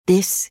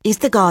This is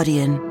The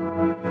Guardian.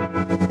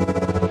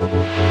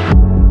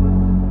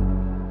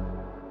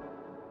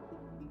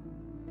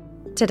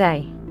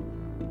 Today,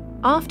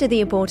 after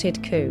the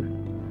aborted coup,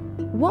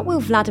 what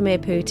will Vladimir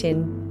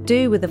Putin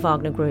do with the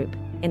Wagner Group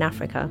in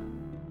Africa?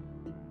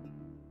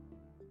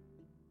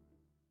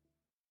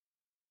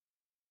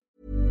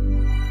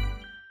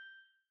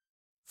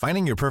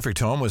 Finding your perfect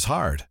home was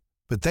hard,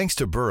 but thanks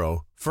to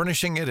Burrow,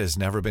 furnishing it has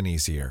never been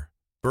easier.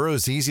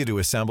 Burrow's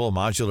easy-to-assemble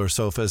modular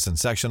sofas and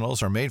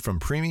sectionals are made from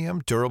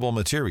premium, durable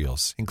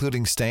materials,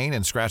 including stain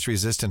and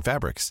scratch-resistant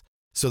fabrics.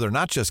 So they're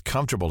not just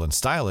comfortable and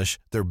stylish,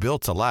 they're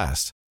built to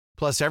last.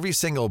 Plus, every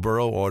single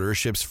Burrow order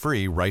ships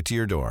free right to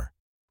your door.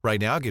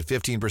 Right now, get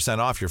 15%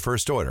 off your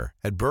first order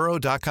at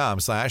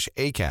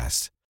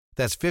burrow.com/ACAST.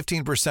 That's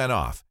 15%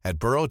 off at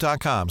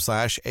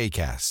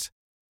burrow.com/ACAST.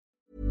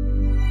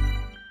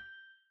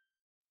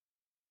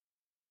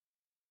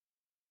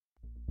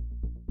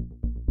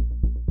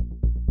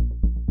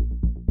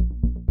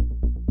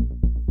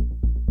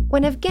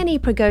 When Evgeny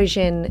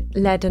Prigozhin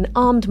led an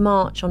armed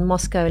march on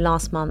Moscow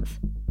last month,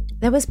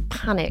 there was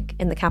panic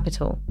in the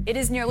capital. It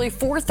is nearly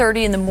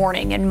 4:30 in the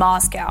morning in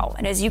Moscow,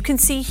 and as you can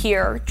see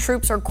here,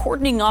 troops are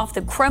cordoning off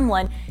the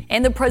Kremlin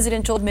and the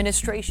presidential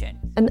administration.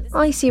 An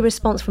icy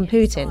response from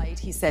Putin.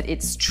 He said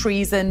it's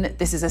treason,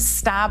 this is a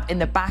stab in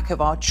the back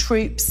of our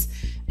troops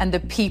and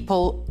the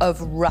people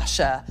of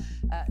Russia.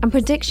 And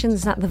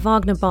predictions that the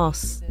Wagner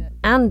boss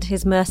and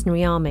his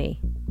mercenary army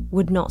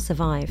would not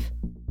survive.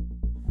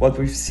 What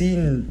we've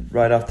seen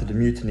right after the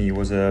mutiny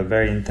was a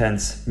very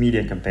intense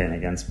media campaign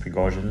against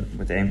Prigozhin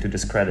with the aim to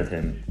discredit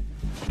him.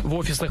 В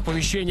офисных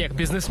помещениях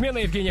бизнесмена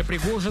Евгения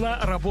Пригожина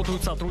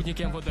работают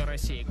сотрудники МВД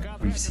России.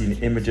 We've seen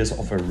images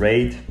of a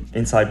raid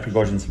inside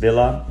Prigozhin's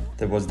villa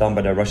that was done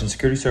by the Russian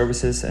security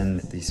services,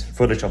 and this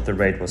footage of the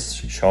raid was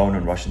shown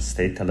on Russian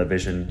state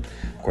television,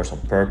 of course on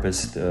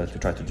purpose to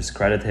try to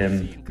discredit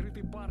him.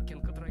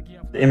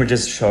 The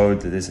images showed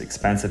this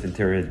expensive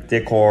interior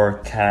decor,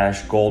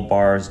 cash, gold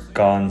bars,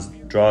 guns,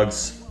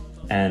 drugs,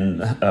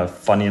 and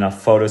funny enough,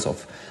 photos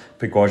of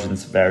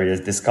Prigozhin's various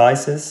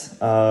disguises,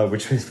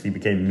 which basically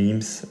became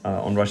memes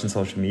on Russian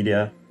social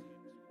media.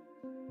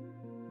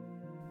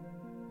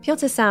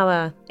 Piotr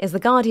Sauer is The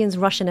Guardian's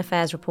Russian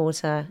affairs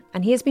reporter,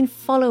 and he has been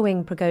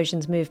following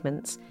Prigozhin's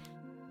movements.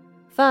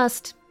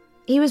 First,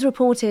 he was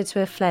reported to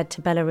have fled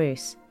to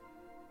Belarus.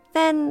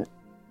 Then,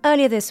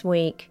 earlier this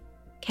week,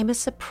 came a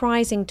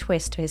surprising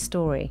twist to his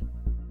story.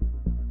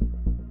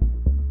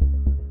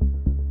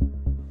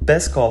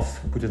 Peskov,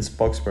 Putin's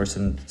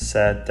spokesperson,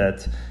 said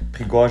that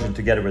Prigozhin,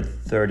 together with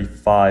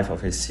 35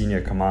 of his senior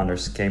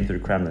commanders, came to the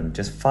Kremlin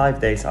just 5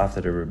 days after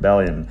the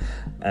rebellion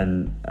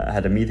and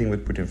had a meeting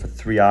with Putin for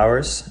 3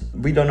 hours.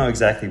 We don't know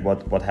exactly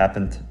what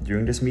happened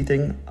during this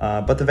meeting,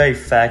 but the very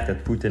fact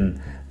that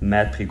Putin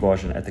met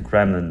Prigozhin at the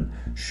Kremlin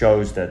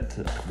shows that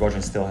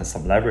Prigozhin still has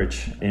some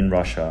leverage in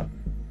Russia.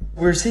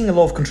 We're seeing a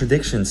lot of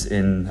contradictions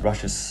in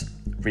Russia's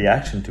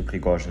reaction to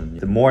Prigozhin.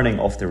 The morning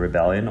of the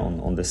rebellion,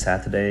 on the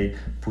Saturday,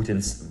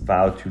 Putin's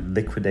vowed to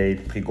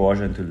liquidate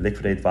Prigozhin, to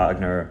liquidate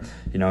Wagner.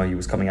 You know, he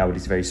was coming out with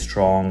these very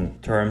strong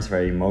terms,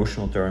 very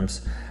emotional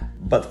terms.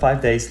 But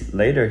 5 days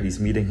later, he's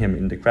meeting him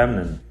in the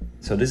Kremlin.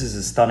 So this is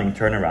a stunning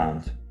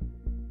turnaround.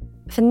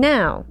 For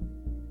now,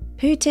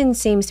 Putin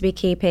seems to be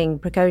keeping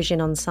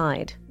Prigozhin on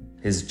side.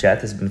 His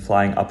jet has been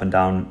flying up and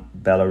down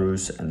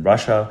Belarus and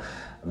Russia,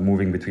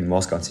 moving between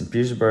Moscow and St.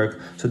 Petersburg.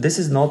 So this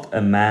is not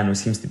a man who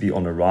seems to be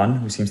on the run,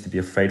 who seems to be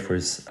afraid for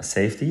his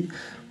safety,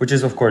 which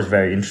is, of course,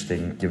 very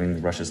interesting,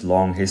 given Russia's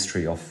long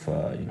history of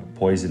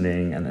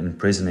poisoning and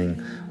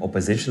imprisoning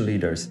opposition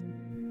leaders.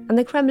 And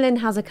the Kremlin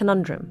has a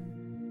conundrum.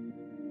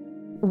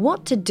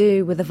 What to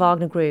do with the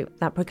Wagner Group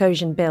that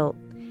Prigozhin built,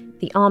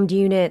 the armed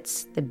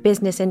units, the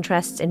business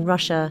interests in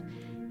Russia,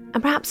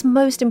 and perhaps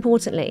most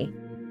importantly,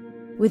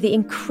 with the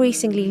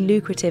increasingly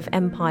lucrative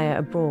empire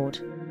abroad.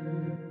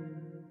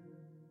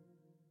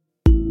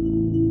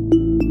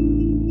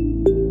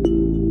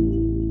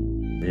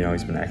 You know,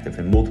 he's been active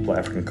in multiple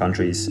African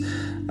countries,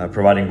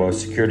 providing both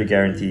security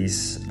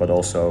guarantees, but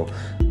also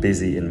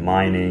busy in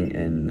mining,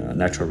 in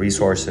natural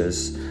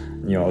resources.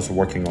 You know, also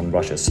working on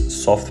Russia's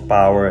soft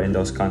power in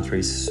those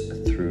countries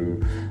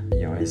through,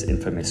 his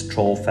infamous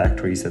troll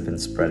factories that have been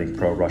spreading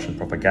pro-Russian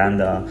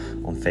propaganda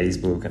on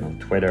Facebook and on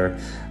Twitter.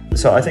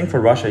 So I think for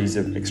Russia, he was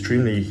an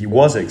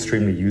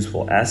extremely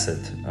useful asset,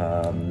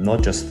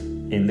 not just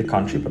in the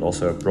country, but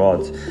also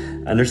abroad.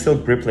 And they're still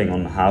grappling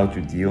on how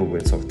to deal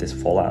with sort of this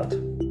fallout.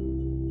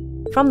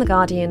 From The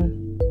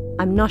Guardian,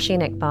 I'm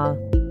Nosheen Iqbal.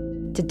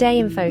 Today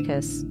in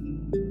Focus,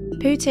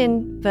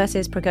 Putin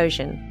versus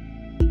Prigozhin.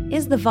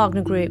 Is the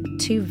Wagner Group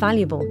too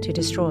valuable to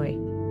destroy?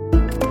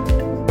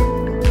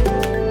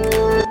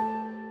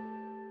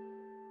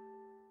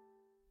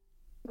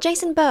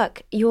 Jason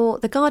Burke, you're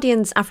The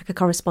Guardian's Africa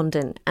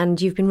correspondent,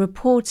 and you've been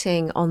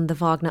reporting on the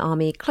Wagner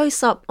army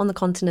close up on the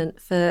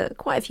continent for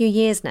quite a few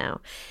years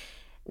now.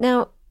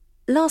 Now,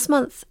 last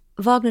month,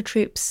 Wagner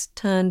troops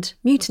turned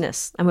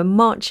mutinous and were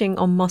marching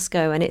on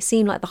Moscow, and it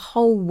seemed like the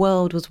whole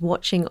world was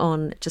watching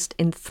on, just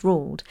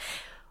enthralled.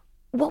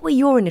 What were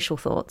your initial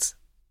thoughts?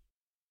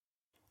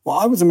 Well,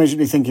 I was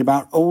immediately thinking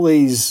about all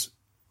these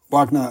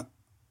Wagner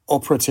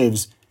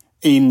operatives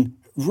in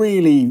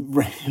really,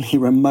 really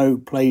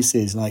remote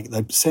places like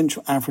the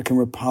Central African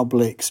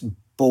Republic's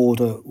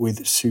border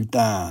with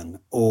Sudan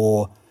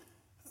or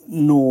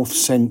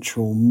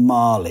north-central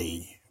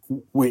Mali,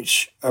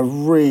 which are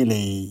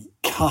really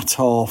cut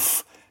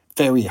off,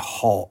 very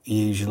hot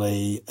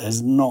usually.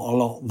 There's not a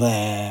lot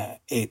there.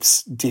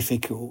 It's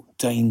difficult,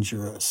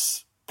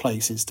 dangerous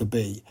places to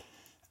be.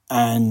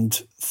 And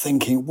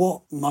thinking,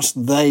 what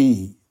must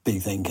they be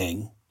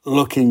thinking,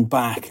 looking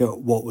back at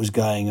what was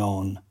going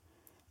on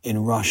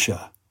in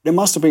Russia? It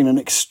must have been an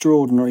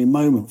extraordinary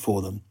moment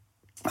for them.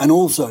 And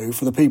also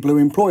for the people who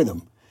employ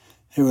them,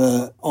 who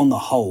are, on the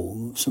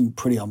whole, some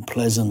pretty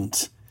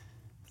unpleasant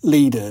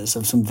leaders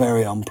of some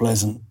very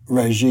unpleasant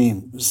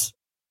regimes.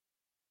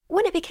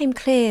 When it became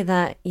clear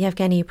that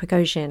Yevgeny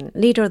Prigozhin,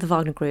 leader of the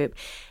Wagner Group,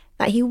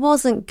 that he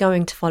wasn't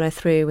going to follow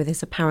through with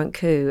his apparent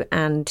coup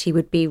and he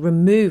would be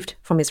removed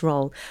from his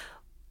role,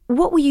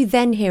 what were you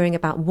then hearing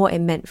about what it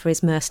meant for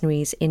his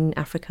mercenaries in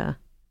Africa?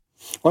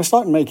 Well, I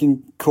started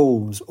making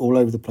calls all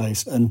over the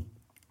place and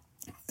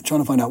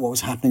trying to find out what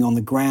was happening on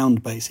the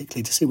ground,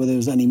 basically, to see whether there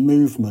was any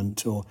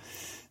movement or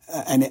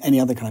any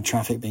other kind of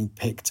traffic being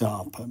picked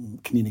up,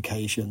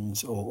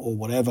 communications or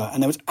whatever.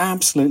 And there was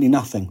absolutely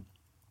nothing.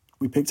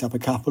 We picked up a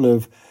couple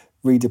of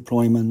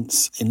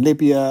redeployments in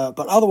Libya,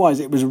 but otherwise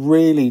it was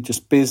really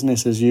just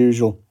business as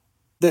usual.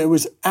 There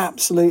was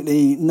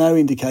absolutely no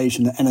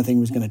indication that anything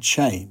was going to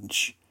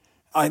change.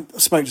 I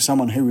spoke to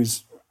someone who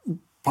was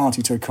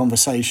party to a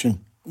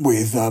conversation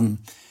with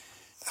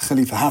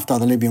Khalifa Haftar,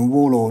 the Libyan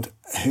warlord,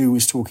 who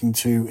was talking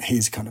to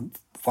his kind of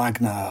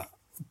Wagner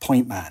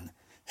point man,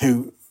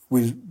 who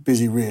was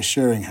busy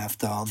reassuring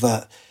Haftar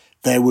that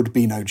there would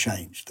be no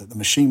change, that the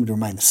machine would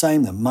remain the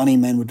same, the money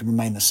men would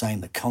remain the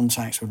same, the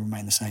contacts would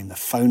remain the same, the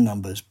phone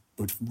numbers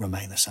would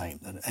remain the same,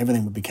 that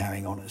everything would be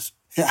carrying on as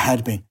it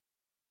had been.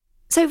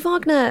 So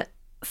Wagner,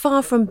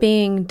 far from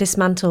being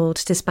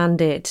dismantled,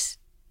 disbanded,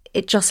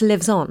 it just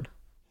lives on?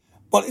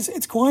 Well,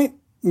 it's quite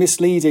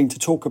misleading to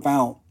talk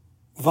about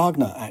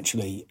Wagner,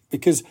 actually,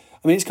 because,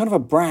 I mean, it's kind of a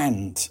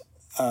brand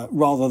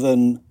rather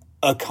than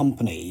a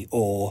company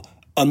or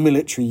a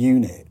military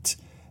unit.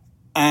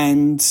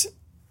 And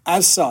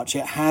as such,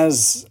 it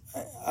has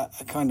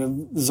a kind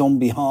of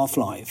zombie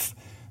half-life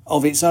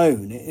of its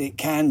own. It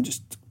can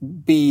just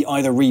be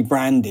either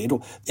rebranded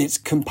or its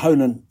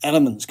component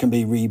elements can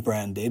be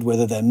rebranded,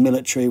 whether they're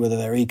military, whether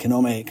they're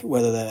economic,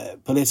 whether they're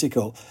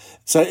political.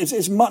 So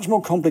it's much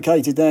more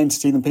complicated an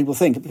entity than people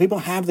think. People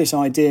have this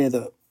idea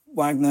that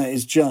Wagner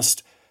is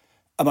just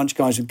a bunch of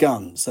guys with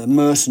guns. They're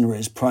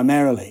mercenaries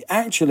primarily.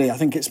 Actually, I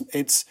think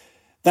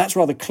that's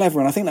rather clever,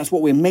 and I think that's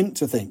what we're meant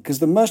to think, because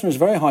the mercenaries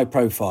are very high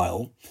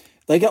profile.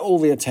 They get all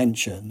the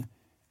attention,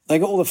 they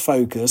get all the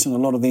focus and a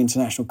lot of the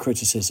international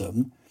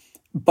criticism,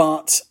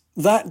 but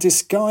that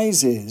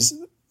disguises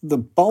the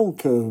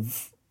bulk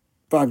of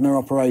Wagner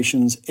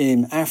operations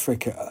in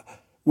Africa,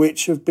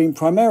 which have been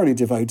primarily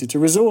devoted to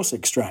resource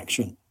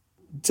extraction.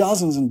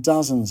 Dozens and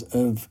dozens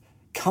of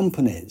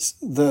companies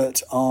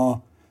that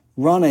are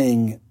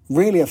running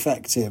really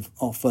effective,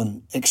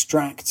 often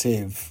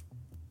extractive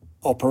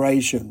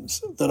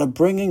operations that are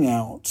bringing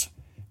out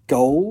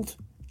gold,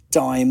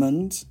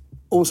 diamond,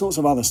 all sorts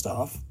of other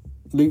stuff,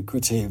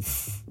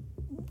 lucrative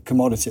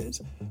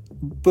commodities,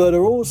 but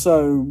are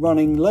also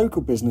running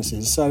local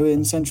businesses. So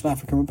in Central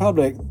African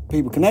Republic,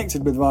 people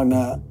connected with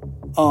Wagner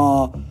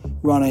are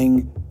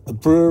running a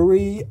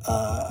brewery,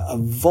 a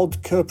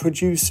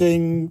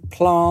vodka-producing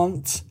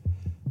plant,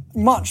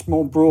 much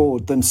more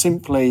broad than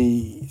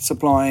simply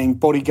supplying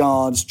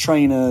bodyguards,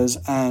 trainers,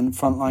 and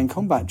frontline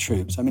combat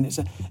troops. I mean,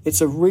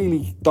 it's a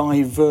really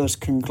diverse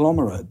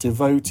conglomerate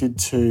devoted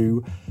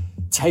to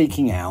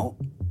taking out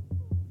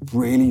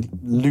really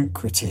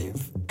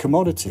lucrative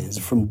commodities,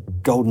 from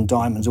gold and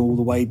diamonds all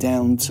the way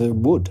down to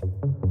wood.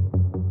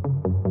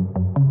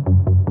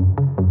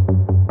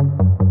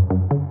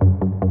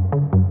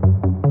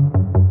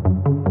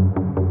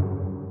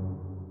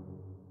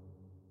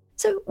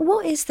 So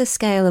what is the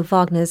scale of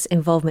Wagner's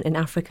involvement in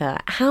Africa?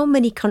 How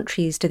many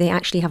countries do they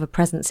actually have a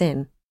presence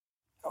in?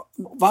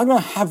 Wagner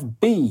have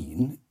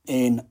been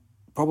in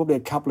probably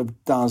a couple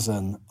of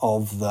dozen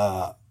of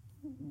the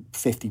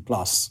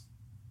 50-plus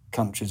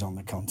countries on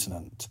the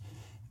continent.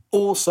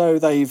 Also,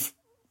 they've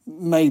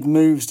made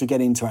moves to get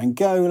into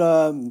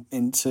Angola,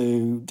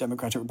 into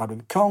Democratic Republic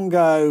of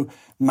Congo,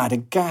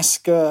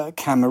 Madagascar,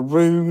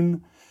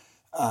 Cameroon.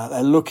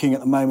 They're looking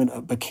at the moment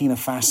at Burkina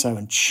Faso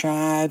and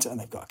Chad,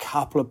 and they've got a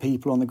couple of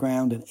people on the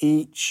ground in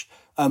each.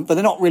 But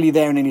they're not really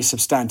there in any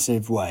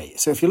substantive way.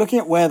 So if you're looking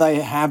at where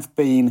they have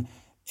been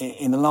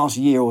in the last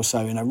year or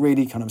so in a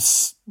really kind of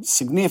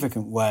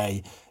significant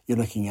way, you're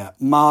looking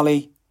at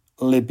Mali,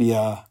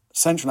 Libya,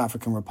 Central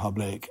African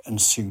Republic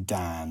and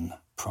Sudan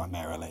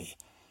primarily.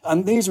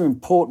 And these are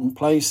important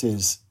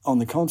places on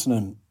the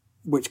continent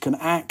which can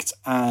act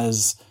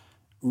as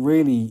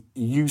really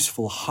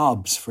useful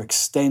hubs for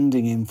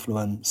extending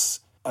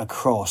influence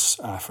across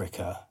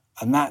Africa.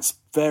 And that's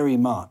very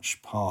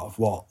much part of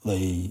what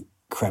the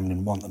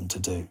Kremlin want them to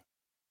do.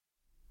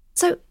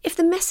 So if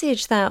the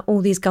message that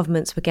all these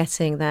governments were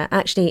getting that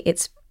actually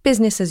it's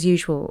business as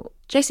usual,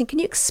 Jason, can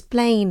you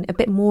explain a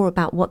bit more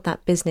about what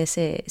that business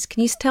is?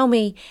 Can you tell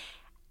me,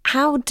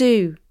 how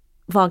do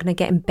Wagner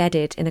get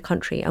embedded in a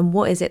country, and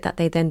what is it that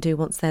they then do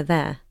once they're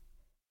there?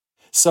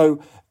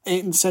 So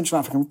in Central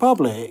African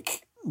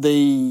Republic,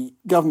 the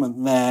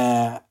government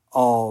there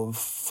of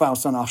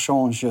Faustin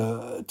Archange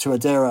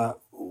Touadéra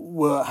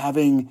were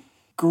having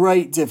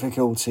great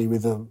difficulty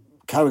with a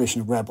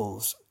coalition of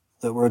rebels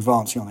that were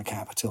advancing on the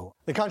capital.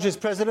 The country's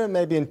president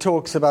may be in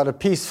talks about a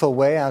peaceful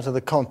way out of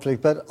the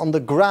conflict, but on the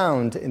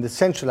ground in the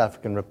Central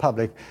African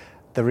Republic,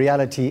 the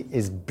reality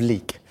is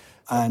bleak.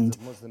 And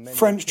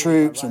French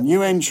troops and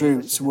UN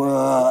troops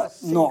were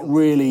not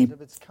really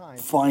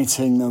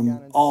fighting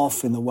them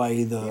off in the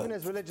way the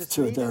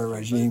Touadéra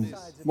regime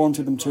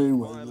wanted them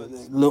to.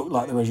 It looked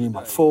like the regime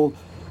might fall.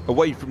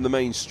 Away from the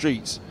main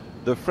streets,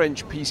 the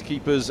French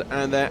peacekeepers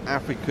and their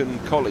African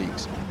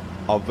colleagues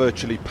are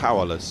virtually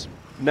powerless.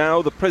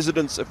 Now the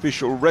president's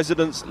official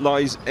residence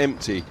lies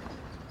empty.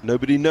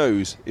 Nobody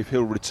knows if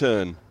he'll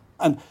return.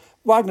 And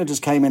Wagner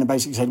just came in and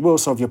basically said, we'll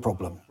solve your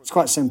problem. It's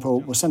quite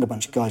simple. We'll send a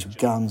bunch of guys with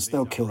guns.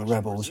 They'll kill the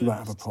rebels. You won't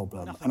have a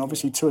problem. And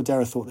obviously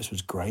Touadéra thought this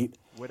was great.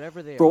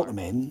 Brought them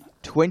in.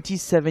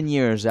 27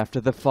 years after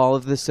the fall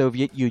of the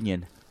Soviet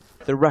Union,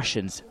 the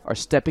Russians are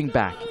stepping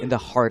back in the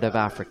heart of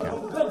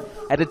Africa,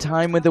 at a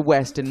time when the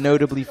West, and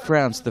notably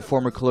France, the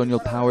former colonial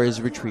power, is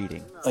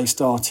retreating. They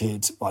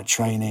started by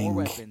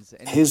training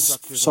his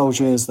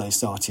soldiers. They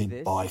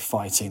started by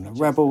fighting the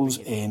rebels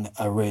in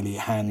a really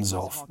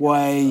hands-off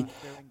way,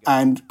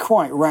 and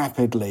quite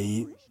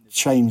rapidly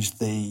changed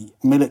the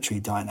military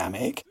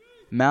dynamic.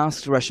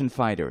 Masked Russian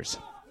fighters,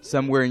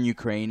 some were in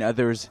Ukraine,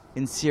 others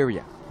in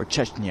Syria or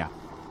Chechnya.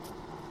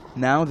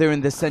 Now they're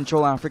in the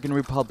Central African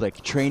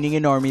Republic, training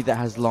an army that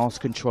has lost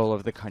control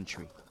of the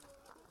country.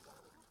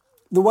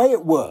 The way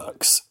it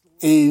works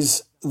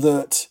is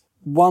that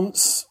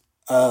once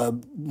a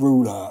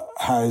ruler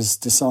has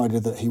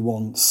decided that he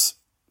wants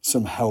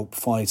some help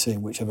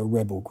fighting whichever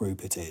rebel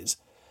group it is,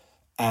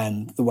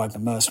 and the Wagner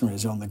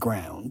mercenaries are on the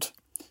ground,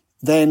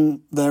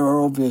 then there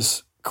are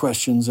obvious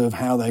questions of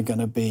how they're going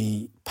to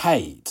be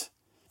paid.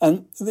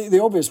 And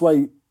the obvious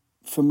way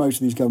for most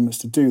of these governments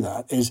to do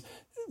that is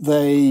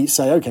they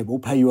say, OK, we'll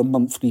pay you a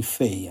monthly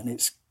fee. And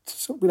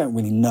we don't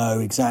really know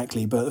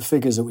exactly, but the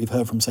figures that we've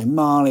heard from, say,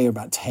 Mali are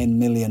about 10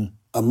 million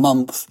a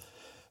month.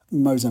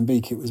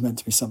 Mozambique, it was meant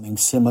to be something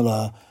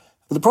similar.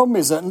 But the problem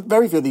is that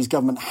very few of these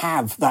governments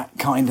have that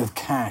kind of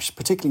cash,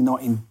 particularly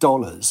not in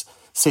dollars,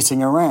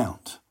 sitting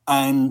around.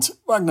 And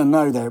Wagner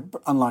know they're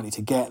unlikely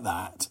to get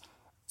that.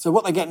 So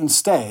what they get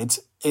instead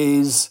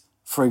is,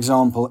 for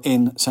example,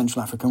 in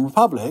Central African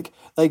Republic,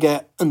 they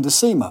get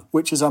Ndasima,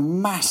 which is a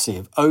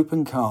massive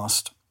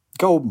open-cast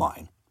gold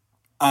mine.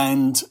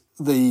 And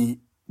the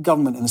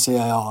government in the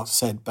CAR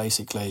said,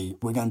 basically,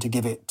 we're going to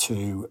give it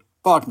to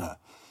Wagner,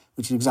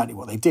 which is exactly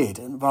what they did.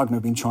 And Wagner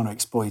have been trying to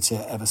exploit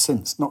it ever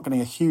since, not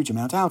getting a huge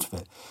amount out of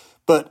it.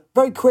 But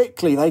very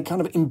quickly, they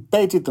kind of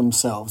embedded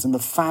themselves in the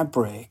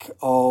fabric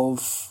of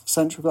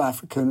Central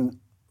African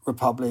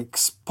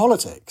Republic's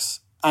politics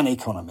and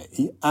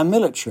economy and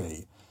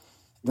military.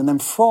 And then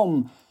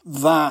from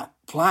that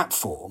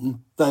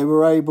platform, they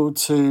were able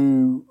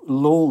to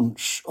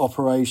launch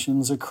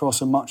operations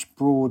across a much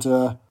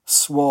broader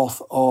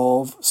swath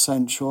of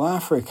Central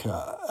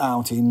Africa,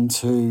 out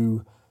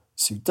into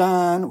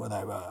Sudan, where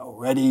they were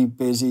already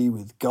busy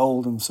with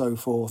gold and so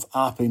forth,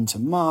 up into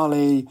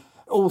Mali,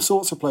 all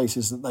sorts of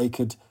places that they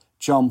could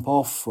jump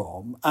off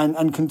from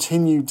and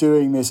continue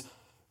doing this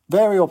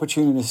very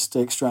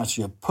opportunistic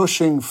strategy of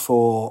pushing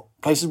for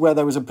places where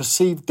there was a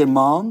perceived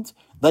demand.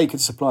 They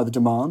could supply the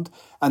demand,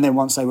 and then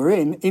once they were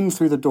in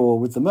through the door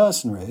with the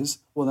mercenaries,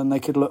 well, then they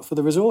could look for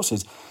the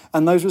resources.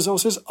 And those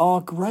resources are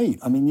great.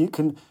 I mean, you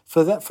can,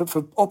 for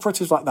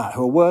operatives like that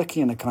who are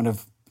working in a kind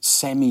of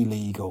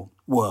semi-legal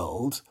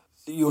world,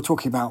 you're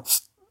talking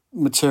about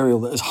material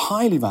that is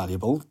highly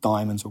valuable,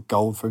 diamonds or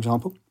gold, for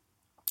example,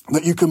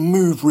 that you can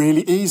move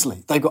really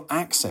easily. They've got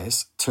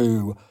access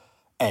to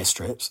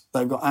airstrips.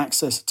 They've got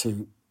access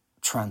to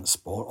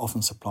transport,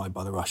 often supplied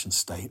by the Russian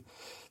state.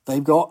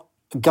 They've got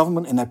a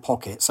government in their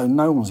pocket, so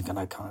no one's going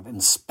to kind of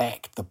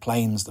inspect the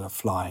planes that are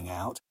flying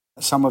out.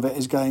 Some of it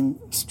is going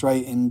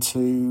straight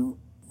into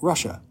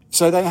Russia.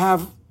 So they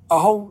have a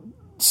whole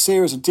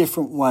series of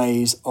different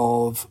ways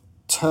of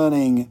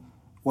turning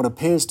what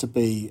appears to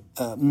be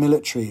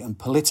military and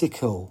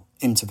political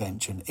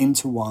intervention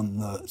into one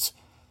that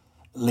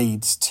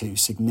leads to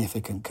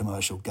significant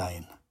commercial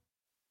gain.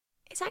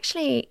 It's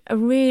actually a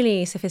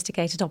really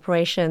sophisticated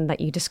operation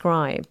that you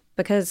describe,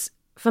 because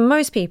for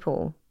most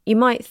people, you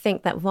might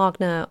think that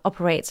Wagner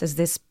operates as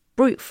this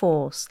brute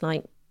force,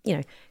 like,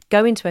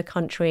 go into a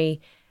country,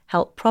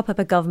 help prop up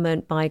a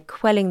government by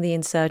quelling the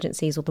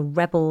insurgencies or the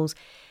rebels.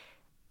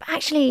 But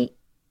actually,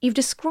 you've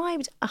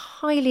described a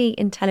highly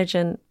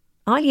intelligent,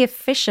 highly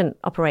efficient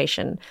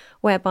operation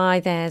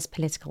whereby there's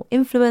political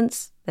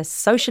influence, there's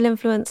social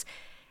influence,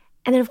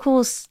 and then, of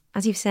course,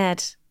 as you've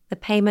said, the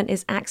payment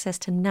is access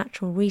to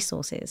natural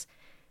resources.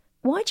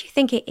 Why do you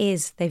think it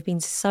is they've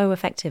been so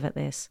effective at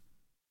this?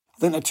 I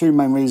think there are two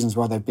main reasons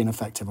why they've been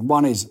effective. And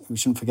one is, we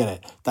shouldn't forget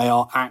it, they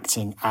are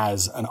acting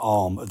as an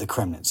arm of the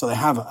Kremlin. So they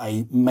have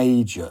a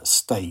major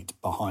state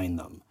behind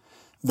them.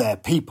 Their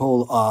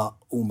people are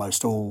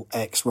almost all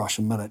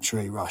ex-Russian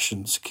military,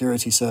 Russian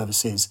security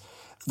services.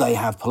 They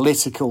have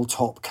political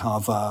top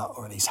cover,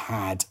 or at least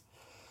had,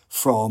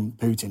 from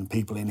Putin,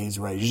 people in his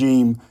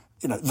regime.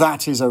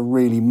 That is a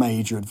really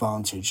major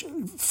advantage.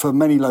 For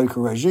many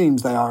local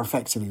regimes, they are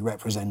effectively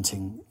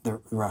representing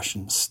the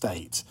Russian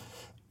state.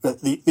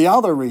 But the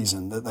other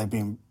reason that they've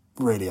been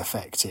really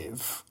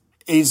effective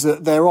is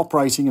that they're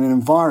operating in an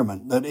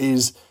environment that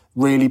is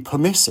really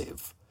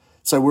permissive.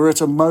 So we're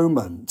at a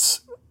moment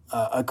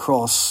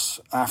across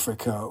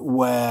Africa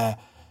where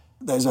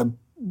there's a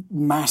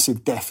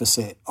massive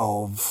deficit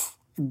of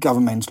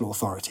governmental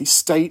authority.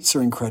 States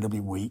are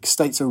incredibly weak.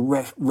 States are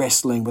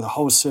wrestling with a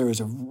whole series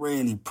of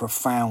really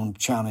profound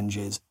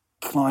challenges.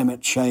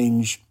 Climate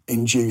change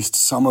induced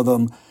some of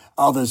them,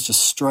 others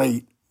just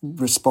straight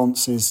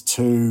responses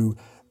to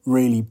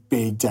really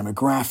big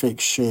demographic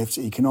shifts,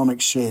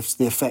 economic shifts,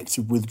 the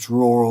effective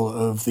withdrawal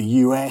of the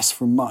US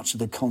from much of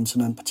the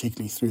continent,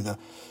 particularly through the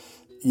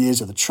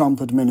years of the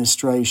Trump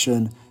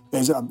administration.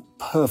 There's a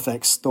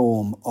perfect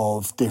storm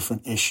of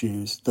different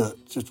issues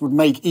that just would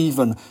make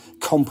even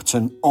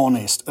competent,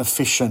 honest,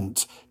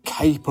 efficient,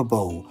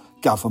 capable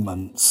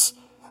governments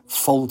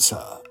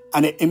falter.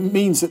 And it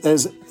means that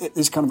there's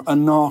this kind of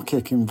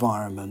anarchic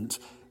environment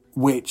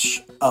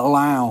which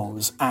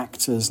allows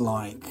actors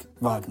like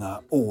Wagner,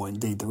 or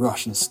indeed the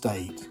Russian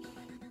state,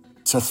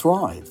 to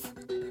thrive.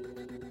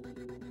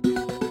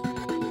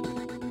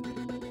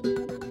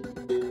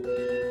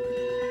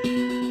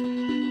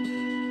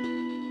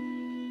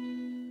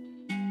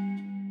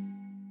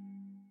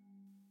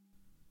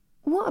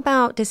 What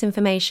about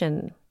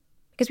disinformation?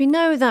 Because we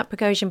know that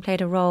Prigozhin played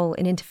a role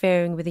in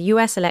interfering with the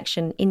US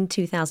election in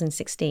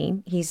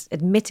 2016. He's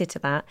admitted to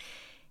that.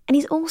 And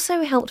he's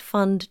also helped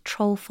fund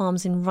troll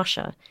farms in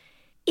Russia.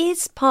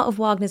 Is part of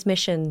Wagner's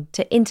mission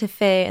to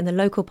interfere in the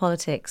local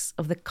politics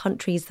of the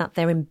countries that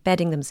they're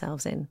embedding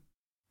themselves in?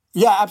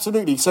 Yeah,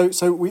 absolutely.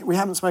 So we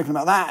haven't spoken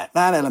about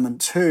that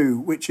element too,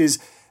 which is,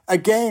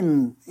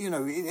 again,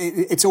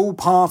 it's all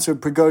part of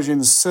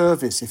Prigozhin's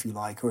service, if you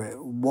like, or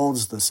it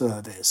was the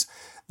service,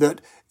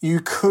 that you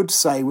could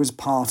say was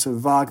part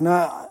of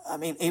Wagner. I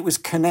mean, it was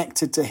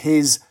connected to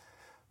his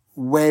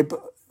web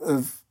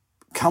of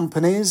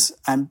companies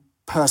and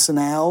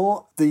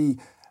personnel. The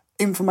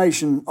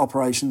information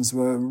operations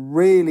were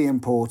really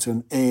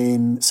important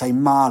in, say,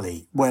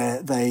 Mali,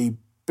 where they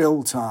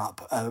built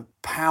up a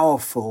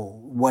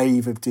powerful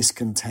wave of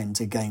discontent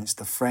against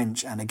the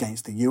French and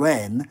against the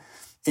UN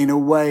in a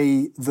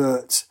way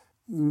that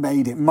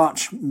made it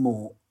much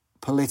more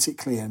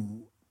politically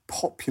and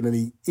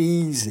popularly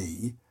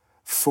easy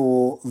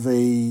for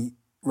the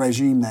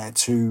regime there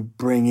to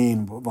bring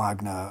in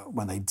Wagner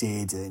when they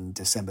did in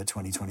December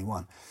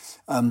 2021.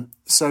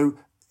 So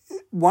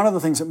one of the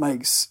things that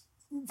makes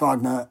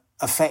Wagner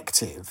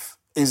effective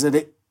is that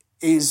it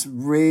is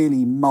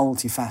really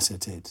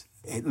multifaceted.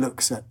 It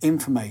looks at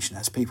information,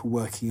 has people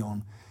working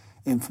on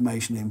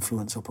information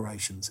influence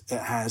operations. It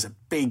has a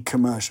big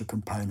commercial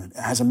component.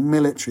 It has a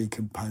military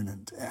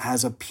component. It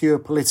has a pure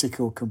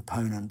political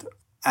component.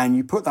 And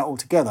you put that all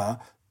together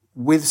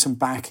with some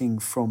backing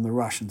from the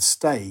Russian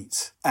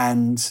state,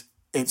 and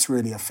it's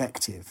really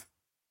effective.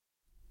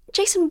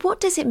 Jason, what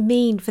does it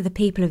mean for the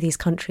people of these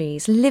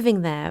countries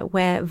living there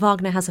where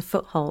Wagner has a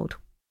foothold?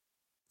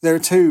 There are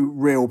two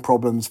real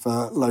problems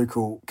for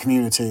local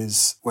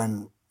communities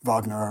when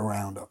Wagner are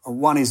around.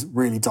 One is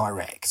really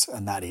direct,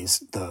 and that is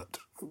that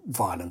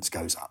violence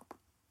goes up.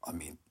 I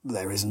mean,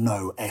 there is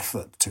no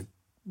effort to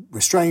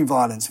restrain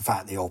violence. In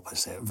fact, the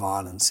opposite.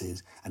 Violence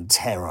and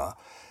terror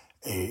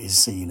is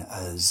seen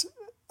as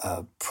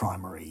a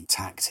primary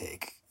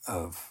tactic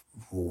of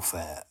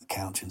warfare,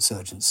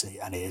 counterinsurgency,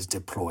 and it is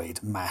deployed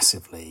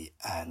massively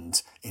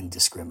and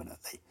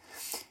indiscriminately.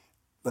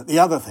 But the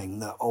other thing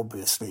that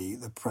obviously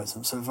the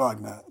presence of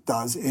Wagner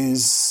does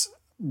is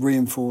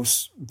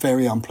reinforce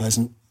very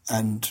unpleasant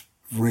and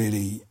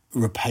really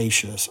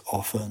rapacious,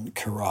 often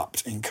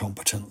corrupt,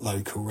 incompetent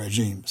local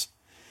regimes.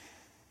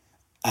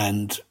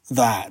 And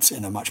that,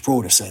 in a much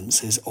broader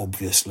sense, is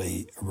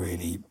obviously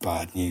really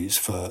bad news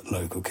for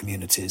local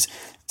communities.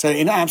 So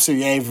in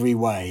absolutely every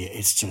way,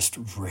 it's just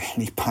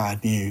really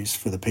bad news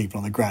for the people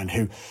on the ground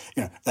who,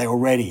 they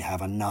already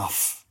have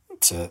enough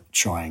to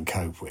try and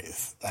cope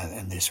with.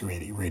 And this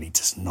really, really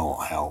does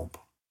not help.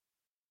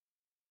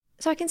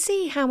 So I can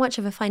see how much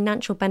of a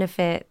financial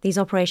benefit these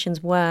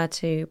operations were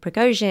to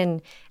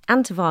Prigozhin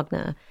and to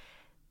Wagner.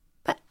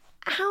 But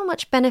how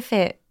much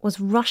benefit was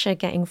Russia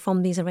getting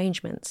from these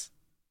arrangements?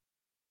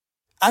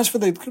 As for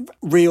the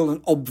real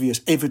and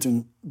obvious,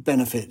 evident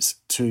benefits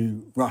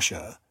to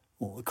Russia,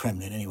 or the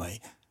Kremlin anyway,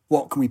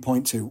 what can we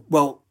point to?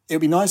 Well, it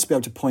would be nice to be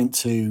able to point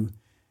to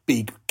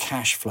big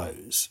cash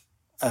flows,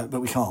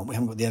 but we can't. We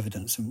haven't got the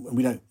evidence, and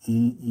we don't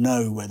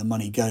know where the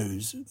money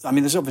goes. I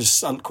mean, there's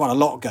obviously quite a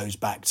lot goes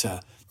back to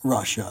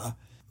Russia,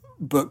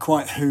 But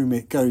quite whom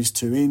it goes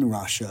to in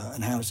Russia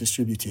and how it's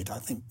distributed, I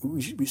think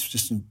it's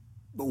just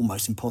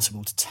almost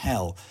impossible to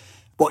tell.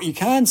 What you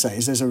can say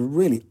is there's a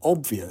really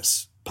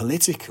obvious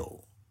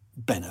political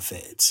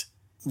benefit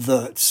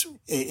that,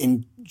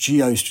 in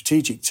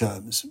geostrategic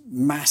terms,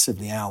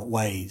 massively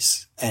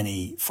outweighs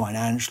any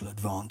financial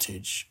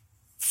advantage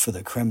for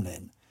the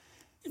Kremlin.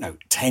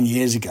 10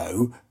 years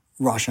ago,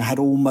 Russia had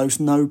almost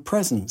no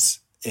presence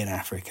in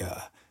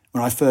Africa.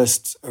 When I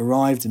first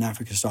arrived in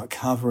Africa, started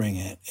covering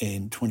it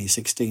in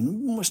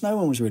 2016, almost no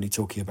one was really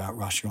talking about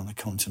Russia on the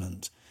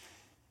continent.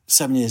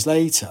 7 years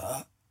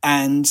later,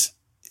 and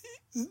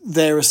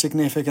they're a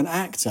significant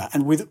actor,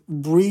 and with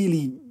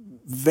really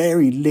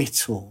very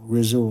little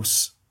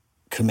resource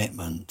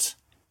commitment.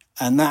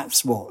 And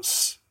that's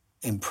what's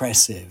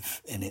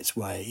impressive in its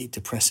way,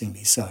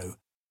 depressingly so.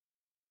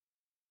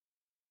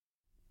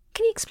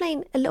 Can you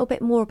explain a little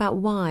bit more about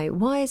why?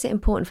 Why is it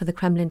important for the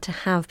Kremlin to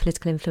have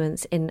political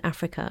influence in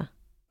Africa?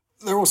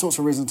 There are all sorts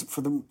of reasons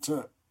for them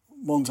to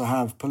want to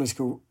have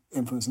political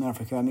influence in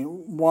Africa. I mean,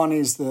 one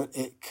is that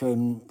it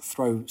can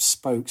throw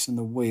spokes in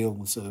the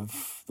wheels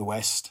of the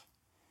West.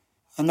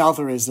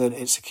 Another is that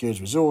it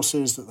secures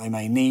resources that they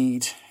may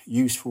need,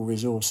 useful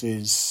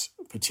resources,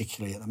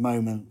 particularly at the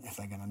moment. If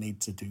they're going to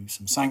need to do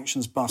some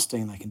sanctions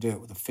busting, they can do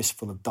it with a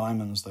fistful of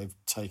diamonds they've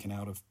taken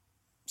out of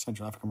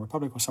Central African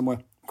Republic or somewhere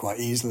quite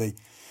easily.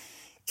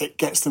 It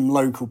gets them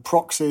local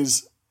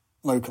proxies,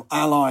 local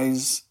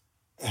allies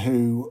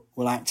who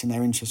will act in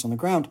their interests on the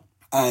ground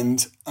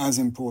and, as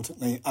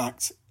importantly,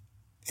 act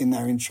in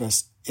their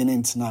interest in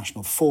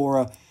international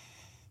fora,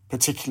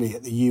 particularly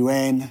at the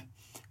UN.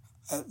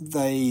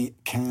 They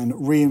can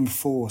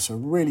reinforce a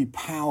really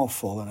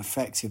powerful and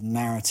effective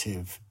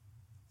narrative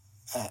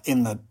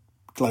in the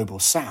global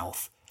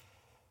south,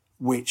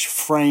 which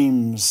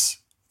frames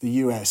the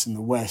US and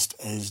the West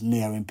as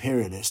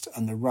neo-imperialist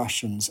and the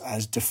Russians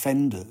as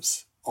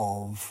defenders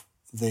of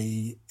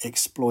the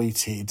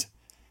exploited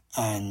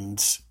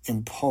and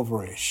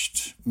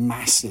impoverished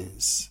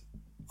masses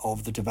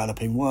of the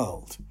developing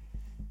world.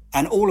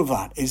 And all of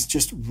that is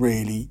just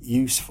really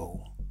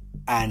useful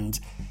and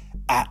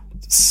at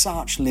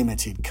such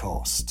limited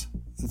cost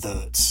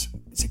that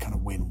it's a kind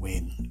of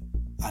win-win,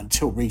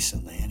 until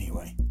recently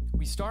anyway.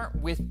 We start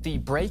with the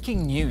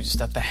breaking news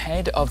that the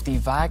head of the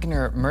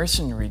Wagner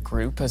mercenary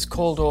group has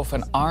called off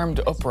an armed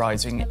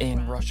uprising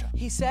in Russia.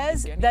 He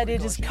says that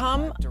it has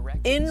come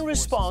in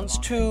response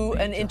to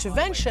an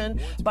intervention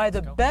by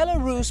the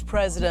Belarus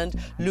president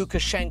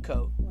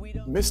Lukashenko.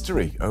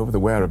 Mystery over the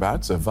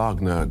whereabouts of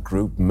Wagner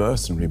Group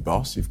mercenary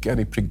boss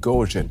Yevgeny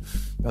Prigozhin.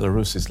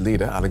 Belarus's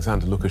leader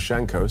Alexander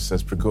Lukashenko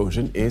says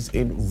Prigozhin is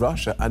in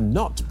Russia and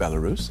not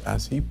Belarus,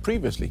 as he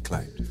previously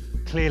claimed.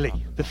 Clearly,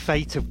 the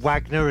fate of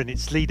Wagner and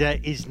its leader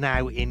is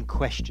now in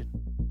question.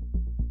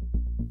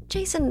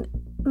 Jason,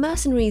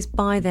 mercenaries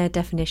by their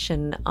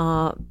definition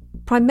are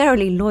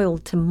primarily loyal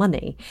to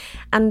money,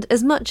 and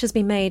as much has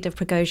been made of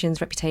Prigozhin's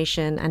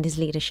reputation and his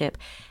leadership,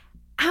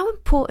 how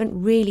important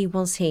really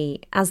was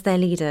he as their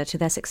leader to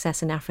their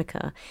success in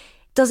Africa?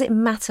 Does it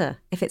matter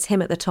if it's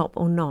him at the top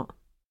or not?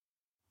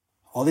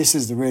 Well, this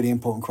is the really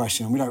important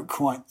question, and we don't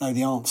quite know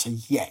the answer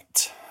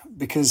yet,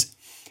 because,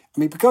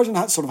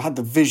 Prigozhin had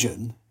the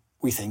vision,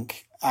 we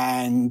think,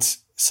 and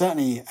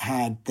certainly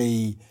had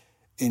the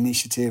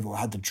initiative or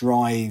had the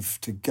drive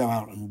to go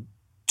out and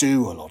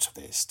do a lot of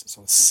this, to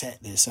sort of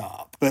set this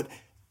up. But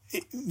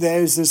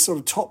there's this sort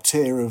of top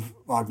tier of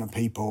Wagner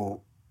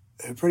people,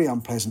 a pretty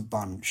unpleasant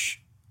bunch,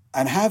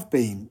 and have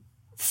been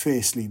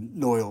fiercely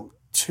loyal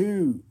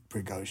to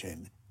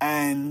Prigozhin.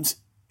 And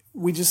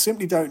we just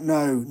simply don't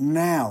know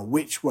now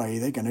which way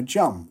they're going to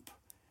jump.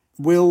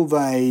 Will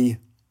they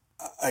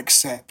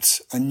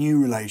accept a new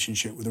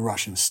relationship with the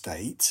Russian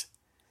state?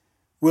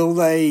 Will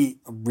they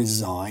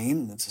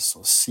resign to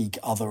sort of seek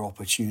other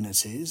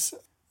opportunities?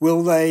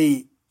 Will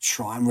they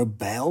try and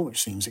rebel,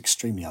 which seems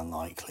extremely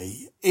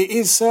unlikely? It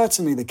is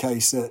certainly the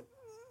case that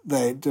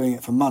they're doing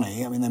it for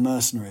money. They're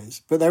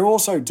mercenaries. But they're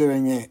also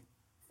doing it,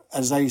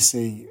 as they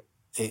see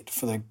it,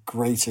 for the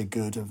greater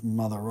good of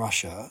Mother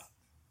Russia.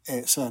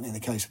 It's certainly the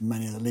case with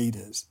many of the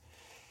leaders.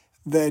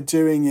 They're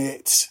doing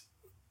it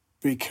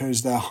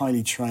because they're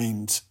highly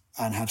trained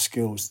and have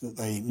skills that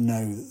they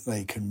know that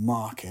they can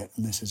market,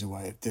 and this is a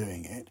way of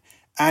doing it.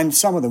 And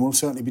some of them will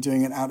certainly be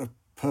doing it out of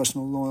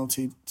personal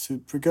loyalty to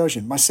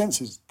Prigozhin. My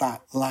sense is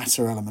that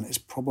latter element is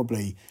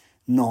probably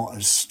not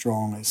as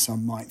strong as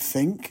some might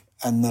think,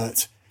 and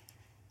that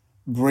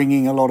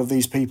bringing a lot of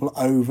these people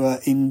over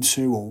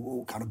into,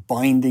 or kind of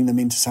binding them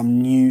into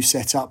some new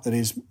setup that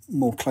is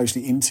more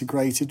closely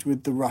integrated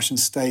with the Russian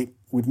state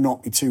would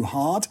not be too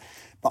hard.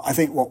 But I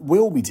think what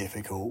will be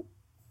difficult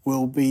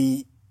will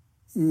be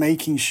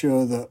making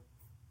sure that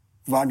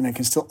Wagner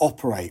can still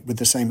operate with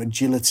the same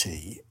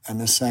agility and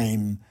the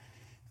same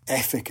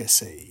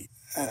efficacy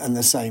and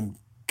the same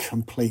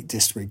complete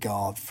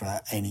disregard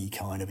for any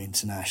kind of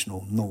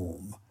international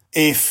norm,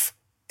 if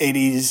it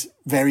is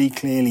very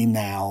clearly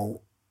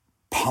now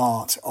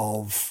part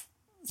of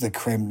the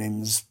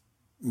Kremlin's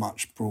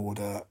much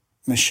broader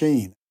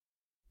machine.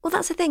 Well,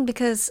 that's the thing,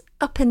 because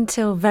up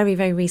until very,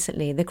 very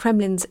recently, the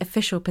Kremlin's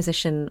official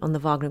position on the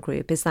Wagner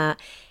Group is that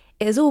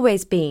it has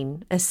always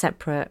been a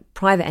separate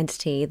private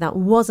entity that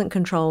wasn't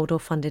controlled or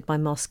funded by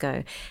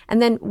Moscow.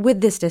 And then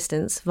with this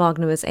distance,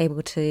 Wagner was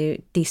able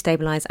to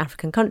destabilise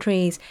African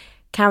countries,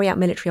 carry out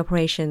military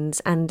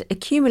operations and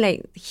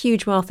accumulate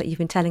huge wealth that you've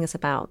been telling us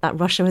about, that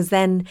Russia was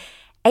then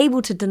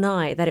able to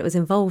deny that it was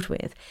involved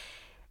with.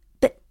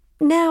 But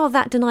now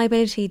that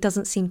deniability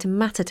doesn't seem to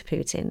matter to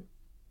Putin.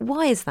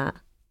 Why is that?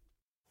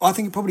 I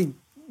think it probably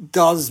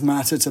does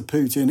matter to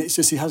Putin. It's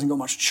just he hasn't got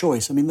much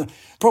choice. I mean, the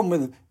problem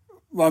with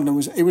Wagner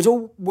was it was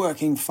all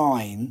working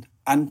fine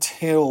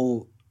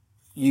until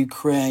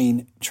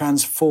Ukraine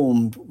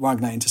transformed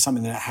Wagner into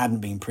something that it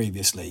hadn't been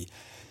previously,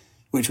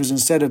 which was,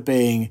 instead of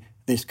being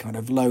this kind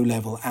of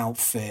low-level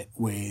outfit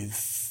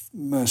with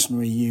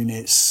mercenary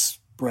units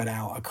spread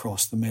out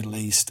across the Middle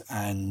East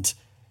and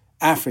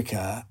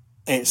Africa,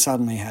 it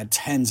suddenly had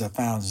tens of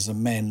thousands of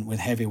men with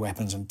heavy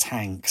weapons and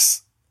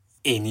tanks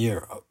in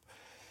Europe.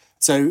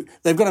 So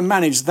they've got to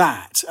manage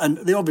that. And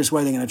the obvious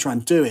way they're going to try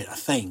and do it, I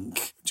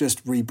think,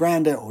 just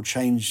rebrand it or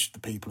change the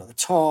people at the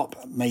top,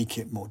 make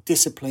it more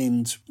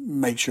disciplined,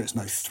 make sure it's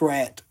no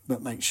threat,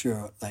 but make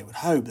sure they would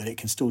hope that it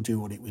can still do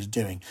what it was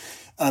doing.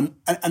 And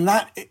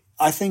that,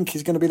 I think,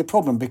 is going to be the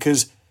problem,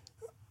 because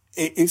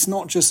it's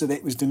not just that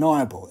it was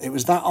deniable. It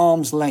was that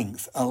arm's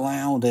length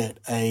allowed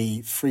it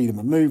a freedom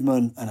of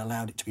movement and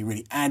allowed it to be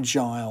really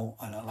agile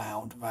and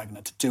allowed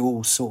Wagner to do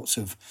all sorts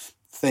of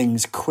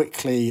things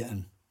quickly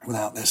and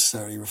without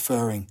necessarily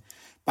referring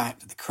back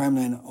to the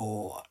Kremlin,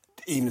 or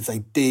even if they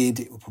did,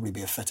 it would probably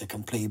be a fait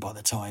accompli by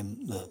the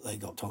time that they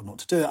got told not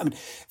to do it. I mean,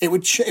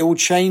 it will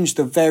change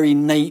the very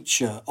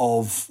nature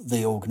of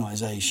the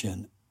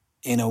organisation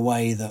in a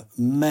way that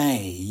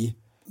may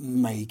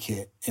make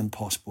it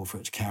impossible for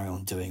it to carry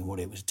on doing what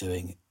it was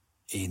doing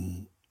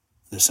in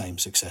the same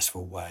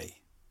successful way.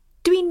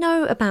 Do we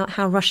know about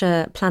how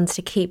Russia plans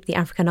to keep the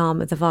African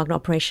arm of the Wagner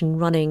operation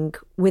running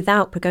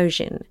without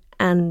Prigozhin?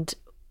 And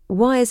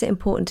why is it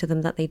important to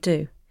them that they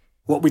do?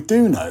 What we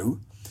do know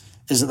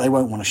is that they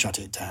won't want to shut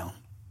it down.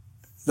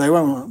 They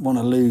won't want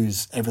to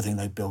lose everything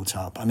they've built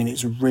up. I mean,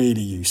 it's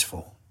really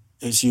useful.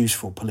 It's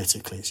useful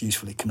politically. It's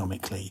useful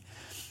economically.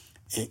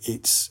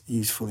 It's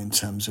useful in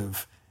terms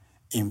of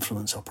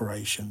influence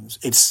operations.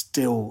 It's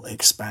still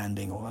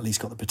expanding, or at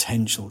least got the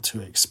potential to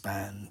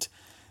expand.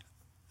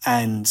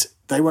 And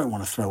they won't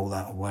want to throw all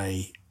that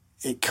away.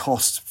 It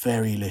costs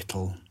very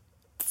little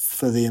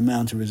for the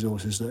amount of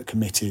resources that are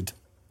committed.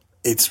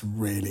 It's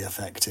really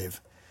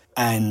effective.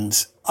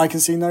 And I can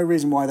see no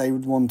reason why they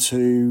would want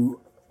to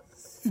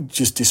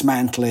just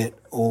dismantle it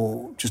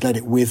or just let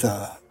it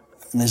wither.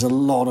 And there's a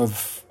lot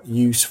of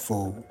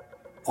useful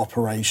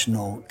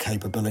operational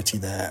capability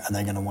there, and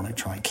they're going to want to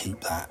try and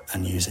keep that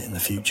and use it in the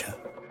future.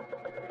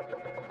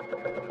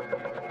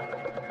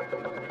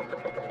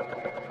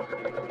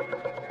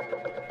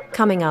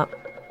 Coming up,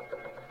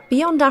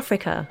 beyond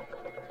Africa,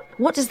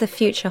 what does the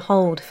future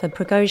hold for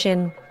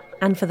Prigozhin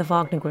and for the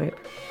Wagner Group?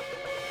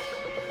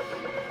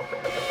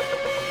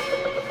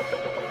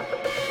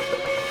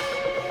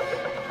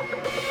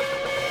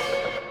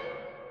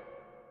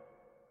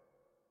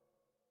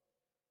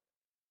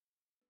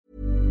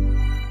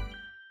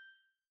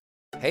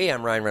 Hey,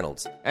 I'm Ryan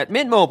Reynolds. At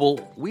Mint Mobile,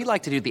 we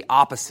like to do the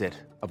opposite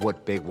of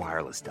what Big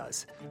Wireless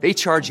does. They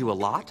charge you a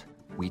lot,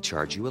 we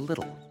charge you a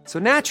little. So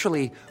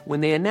naturally,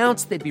 when they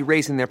announced they'd be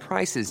raising their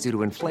prices due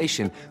to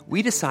inflation,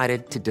 we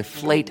decided to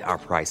deflate our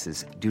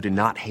prices due to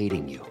not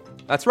hating you.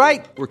 That's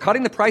right. We're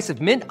cutting the price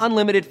of Mint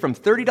Unlimited from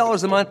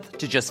 $30 a month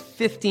to just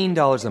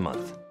 $15 a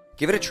month.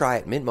 Give it a try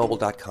at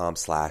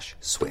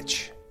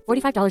mintmobile.com/switch.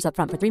 $45 up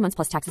front for 3 months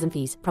plus taxes and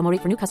fees. Promo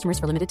rate for new customers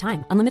for limited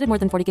time. Unlimited more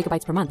than 40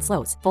 gigabytes per month.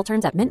 Slows full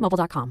terms at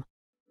mintmobile.com.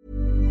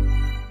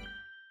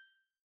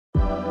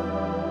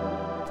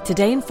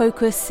 Today in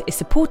Focus is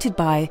supported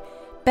by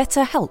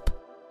BetterHelp.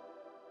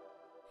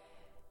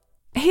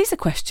 Here's a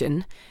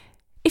question.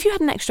 If you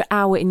had an extra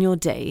hour in your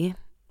day,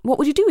 what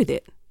would you do with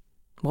it?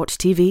 Watch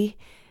TV?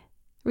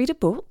 Read a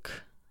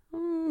book?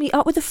 Meet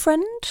up with a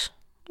friend?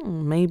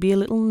 Maybe a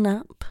little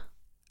nap?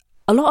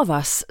 A lot of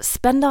us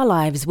spend our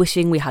lives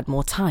wishing we had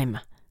more time.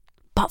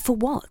 But for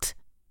what?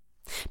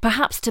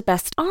 Perhaps to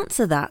best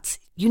answer that,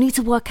 you need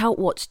to work out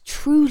what's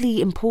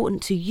truly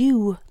important to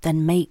you,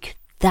 then make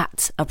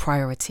that a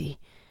priority.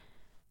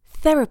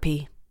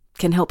 Therapy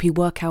can help you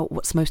work out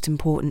what's most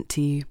important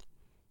to you.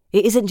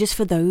 It isn't just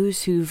for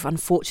those who've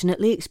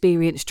unfortunately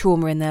experienced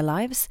trauma in their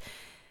lives.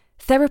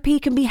 Therapy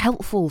can be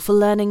helpful for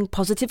learning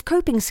positive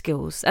coping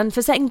skills and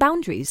for setting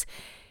boundaries.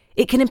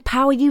 It can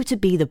empower you to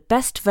be the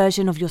best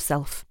version of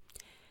yourself.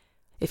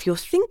 If you're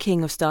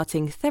thinking of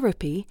starting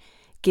therapy,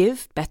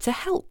 give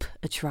BetterHelp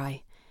a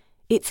try.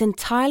 It's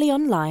entirely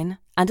online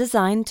and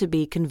designed to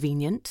be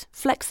convenient,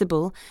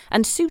 flexible,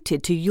 and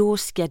suited to your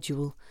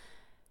schedule.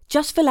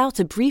 Just fill out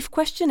a brief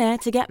questionnaire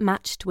to get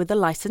matched with a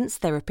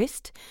licensed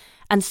therapist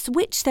and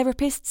switch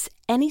therapists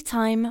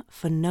anytime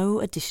for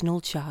no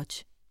additional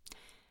charge.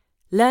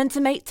 Learn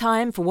to make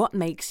time for what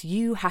makes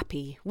you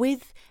happy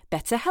with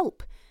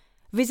BetterHelp.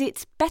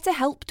 Visit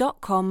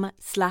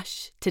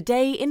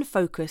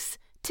betterhelp.com/todayinfocus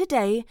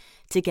today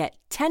to get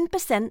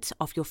 10%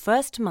 off your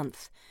first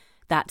month.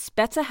 That's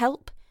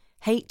BetterHelp,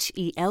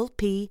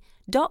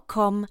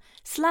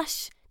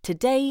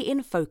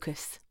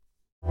 HELP.com/todayinfocus.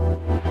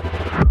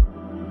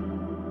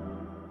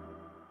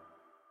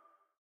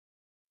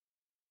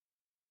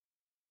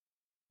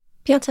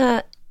 Piotr,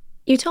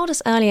 you told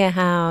us earlier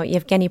how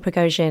Yevgeny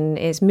Prigozhin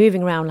is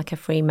moving around like a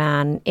free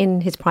man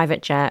in his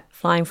private jet,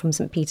 flying from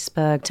St.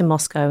 Petersburg to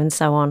Moscow and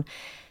so on.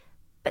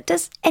 But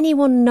does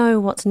anyone know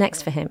what's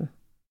next for him?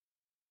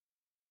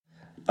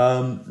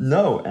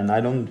 No, and I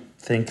don't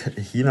think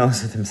he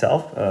knows it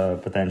himself,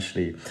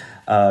 potentially.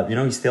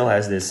 He still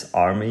has this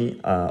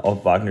army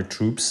of Wagner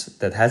troops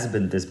that hasn't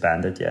been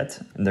disbanded yet.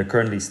 And they're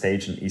currently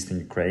staged in eastern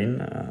Ukraine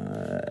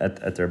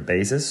at their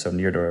bases, so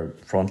near their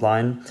front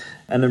line.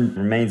 And it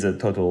remains a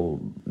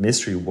total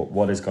mystery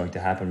what is going to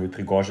happen with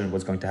Prigozhin,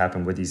 what's going to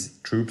happen with these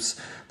troops.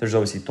 There's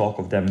obviously talk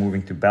of them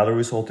moving to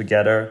Belarus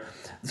altogether.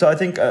 So I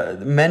think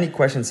many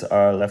questions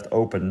are left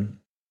open.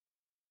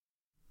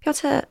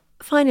 Piotr,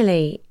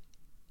 finally,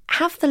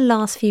 have the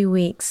last few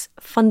weeks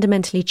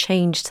fundamentally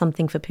changed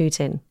something for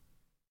Putin?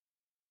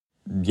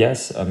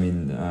 Yes, I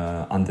mean,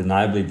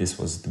 undeniably, this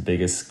was the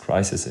biggest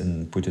crisis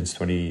in Putin's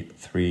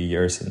 23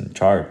 years in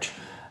charge.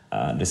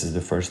 This is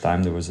the first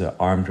time there was an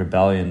armed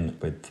rebellion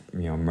with,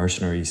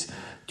 mercenaries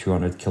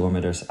 200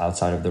 kilometers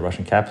outside of the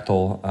Russian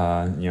capital.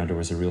 There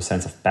was a real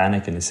sense of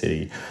panic in the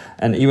city.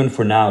 And even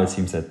for now, it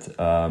seems that,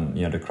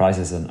 the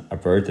crisis is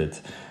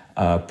averted.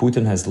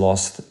 Putin has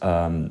lost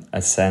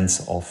a sense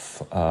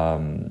of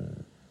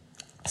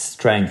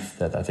strength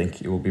that I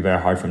think it will be very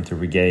hard for him to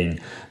regain,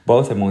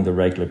 both among the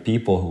regular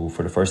people who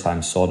for the first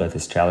time saw that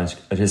his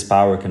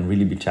power can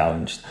really be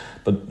challenged,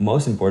 but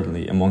most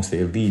importantly amongst the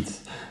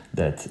elite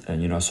that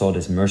saw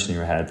this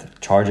mercenary head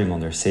charging on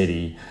their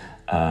city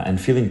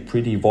and feeling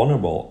pretty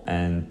vulnerable.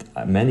 And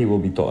many will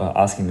be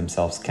asking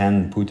themselves,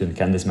 can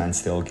this man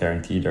still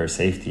guarantee their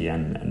safety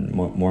and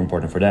more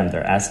important for them,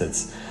 their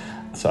assets?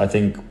 So I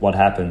think what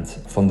happened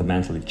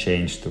fundamentally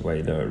changed the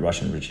way the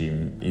Russian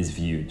regime is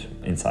viewed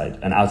inside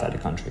and outside the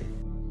country.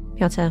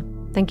 Piotr,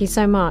 thank you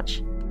so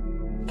much.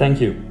 Thank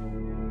you.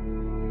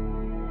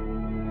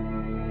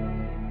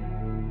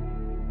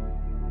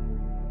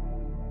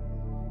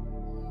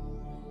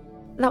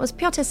 That was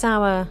Piotr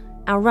Sauer,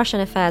 our Russian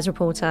affairs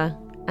reporter,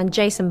 and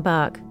Jason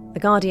Burke, The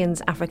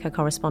Guardian's Africa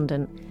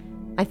correspondent.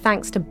 My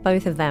thanks to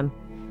both of them.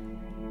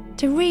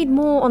 To read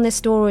more on this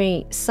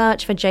story,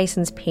 search for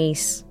Jason's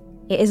piece.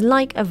 It is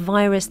like a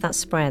virus that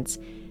spreads.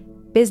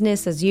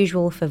 Business as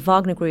usual for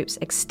Wagner Group's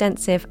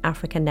extensive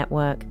Africa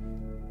network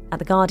at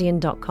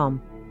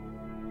theguardian.com.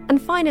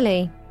 And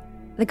finally,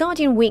 The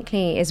Guardian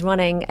Weekly is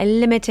running a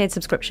limited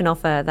subscription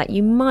offer that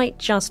you might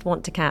just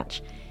want to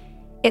catch.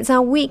 It's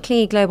our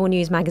weekly global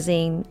news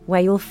magazine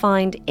where you'll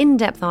find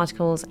in-depth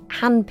articles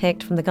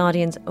handpicked from The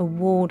Guardian's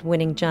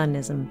award-winning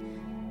journalism.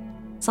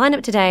 Sign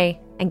up today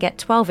and get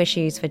 12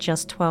 issues for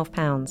just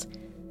 £12.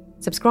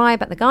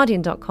 Subscribe at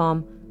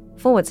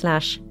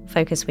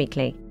theguardian.com/Focus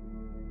Weekly.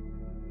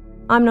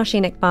 I'm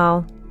Nosheen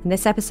Iqbal, and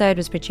this episode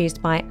was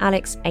produced by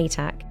Alex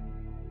Atack.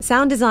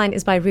 Sound design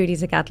is by Rudy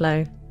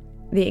Zagadlo.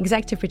 The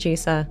executive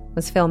producer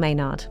was Phil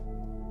Maynard.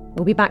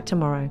 We'll be back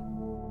tomorrow.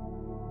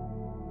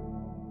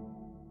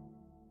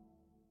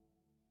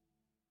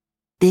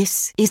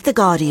 This is The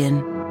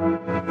Guardian.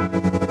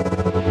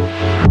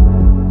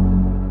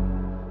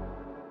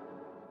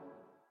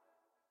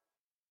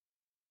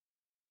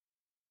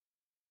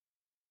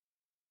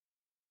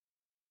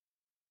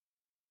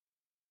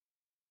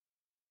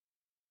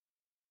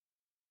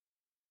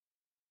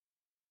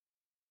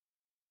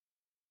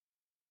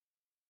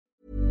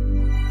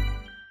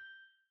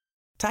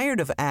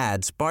 Tired of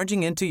ads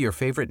barging into your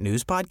favorite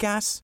news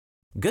podcasts?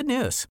 Good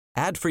news.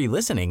 Ad-free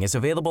listening is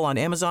available on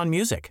Amazon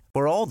Music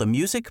for all the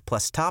music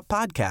plus top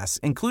podcasts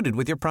included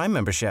with your Prime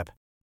membership.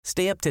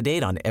 Stay up to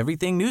date on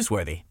everything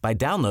newsworthy by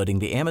downloading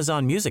the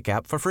Amazon Music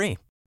app for free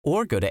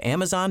or go to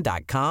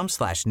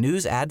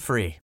amazon.com/news ad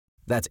free.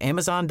 That's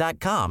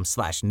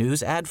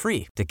amazon.com/news ad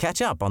free to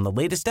catch up on the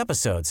latest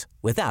episodes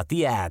without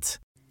the ads.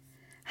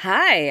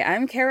 Hi,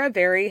 I'm Cara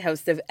Berry,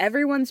 host of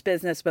Everyone's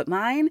Business But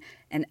Mine,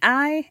 and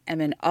I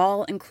am an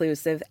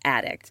all-inclusive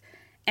addict.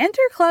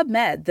 Enter Club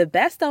Med, the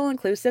best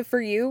all-inclusive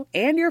for you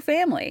and your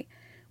family.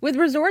 With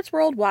resorts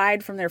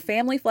worldwide, from their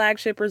family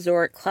flagship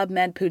resort, Club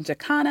Med Punta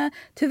Cana,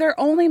 to their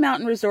only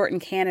mountain resort in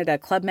Canada,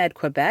 Club Med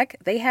Quebec,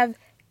 they have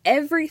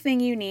everything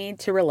you need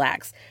to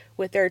relax.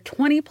 With their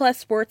 20-plus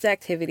sports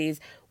activities,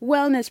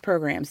 wellness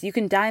programs, you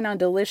can dine on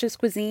delicious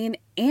cuisine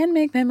and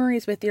make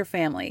memories with your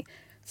family.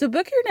 So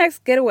book your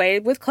next getaway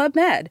with Club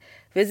Med.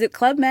 Visit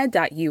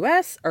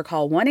clubmed.us or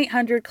call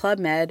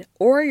 1-800-CLUB-MED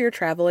or your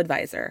travel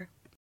advisor.